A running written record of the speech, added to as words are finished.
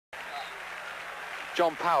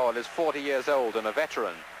John Powell is 40 years old and a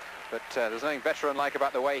veteran, but there's nothing veteran-like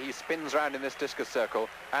about the way he spins around in this discus circle,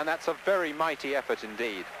 and that's a very mighty effort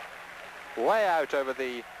indeed. Way out over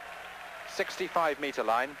the 65-meter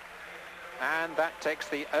line, and that takes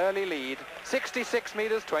the early lead, 66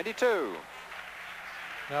 meters 22.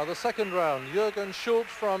 Now the second round, Jürgen Schultz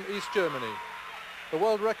from East Germany, the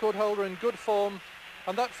world record holder in good form,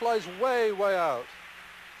 and that flies way, way out.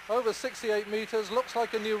 Over 68 meters, looks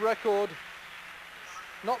like a new record.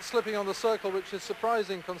 Not slipping on the circle, which is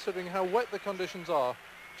surprising considering how wet the conditions are.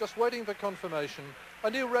 Just waiting for confirmation.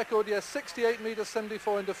 A new record, yes, 68 meters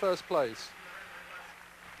 74 into first place.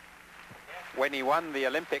 When he won the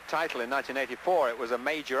Olympic title in 1984, it was a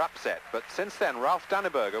major upset. But since then, Ralf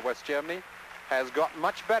Danneberg of West Germany has got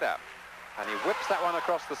much better. And he whips that one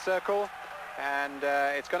across the circle. And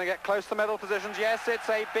it's going to get close to medal positions. Yes, it's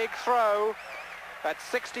a big throw. At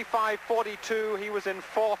 65.42, he was in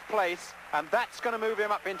fourth place. And that's going to move him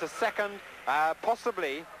up into second,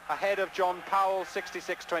 possibly ahead of John Powell,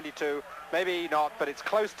 66.22. Maybe not, but it's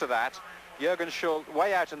close to that. Jürgen Schultz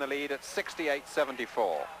way out in the lead at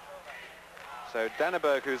 68.74. So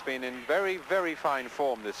Danneberg, who's been in very, very fine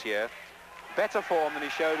form this year, better form than he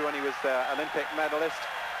showed when he was the Olympic medalist.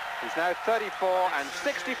 He's now 34 and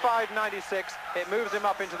 65.96. It moves him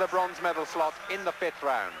up into the bronze medal slot in the fifth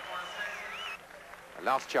round. A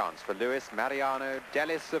last chance for Luis Mariano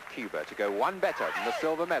Delis of Cuba to go one better than the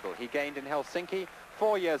silver medal he gained in Helsinki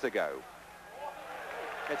 4 years ago.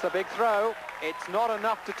 It's a big throw. It's not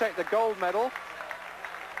enough to take the gold medal,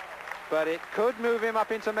 but it could move him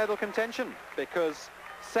up into medal contention, because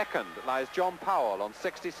second lies John Powell on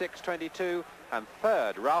 66.22 and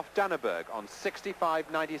third Ralf Danneberg on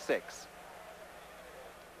 65.96.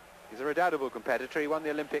 He's a redoubtable competitor. He won the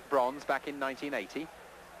Olympic bronze back in 1980.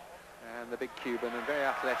 And the big Cuban and very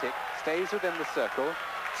athletic stays within the circle.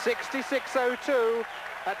 66.02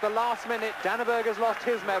 at the last minute. Danneberg has lost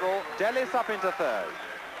his medal. Delis up into third.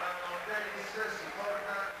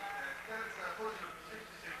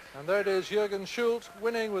 And there it is, Jürgen Schultz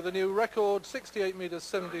winning with a new record, 68 meters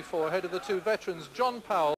 74, ahead of the two veterans, John Powell.